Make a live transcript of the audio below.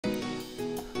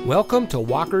Welcome to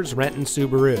Walker's Renton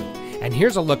Subaru, and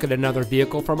here's a look at another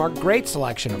vehicle from our great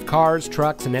selection of cars,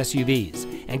 trucks, and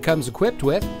SUVs, and comes equipped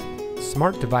with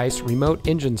smart device remote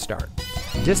engine start,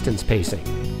 distance pacing,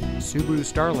 Subaru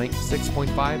Starlink 6.5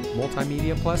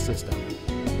 Multimedia Plus system,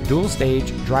 dual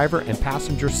stage driver and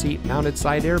passenger seat mounted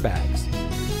side airbags,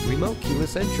 remote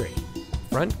keyless entry,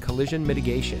 front collision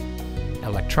mitigation,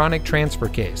 electronic transfer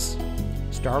case,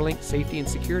 Starlink safety and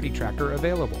security tracker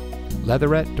available,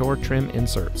 leatherette door trim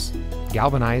inserts,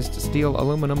 galvanized steel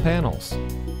aluminum panels.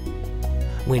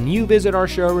 When you visit our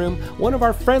showroom, one of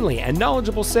our friendly and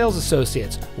knowledgeable sales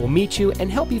associates will meet you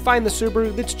and help you find the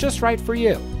Subaru that's just right for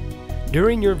you.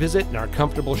 During your visit in our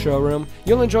comfortable showroom,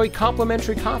 you'll enjoy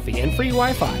complimentary coffee and free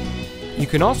Wi-Fi. You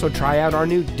can also try out our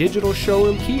new digital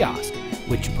showroom kiosk,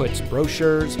 which puts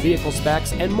brochures, vehicle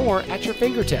specs, and more at your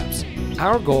fingertips.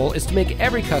 Our goal is to make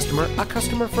every customer a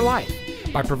customer for life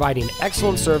by providing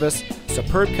excellent service,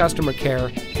 superb customer care,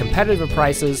 competitive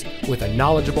prices, with a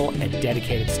knowledgeable and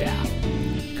dedicated staff.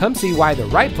 Come see why the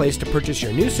right place to purchase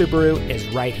your new Subaru is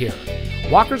right here.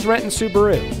 Walker's Renton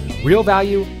Subaru. Real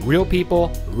value, real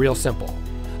people, real simple.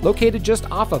 Located just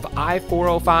off of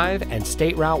I-405 and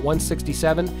State Route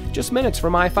 167, just minutes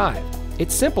from I-5.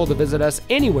 It's simple to visit us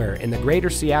anywhere in the greater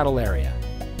Seattle area.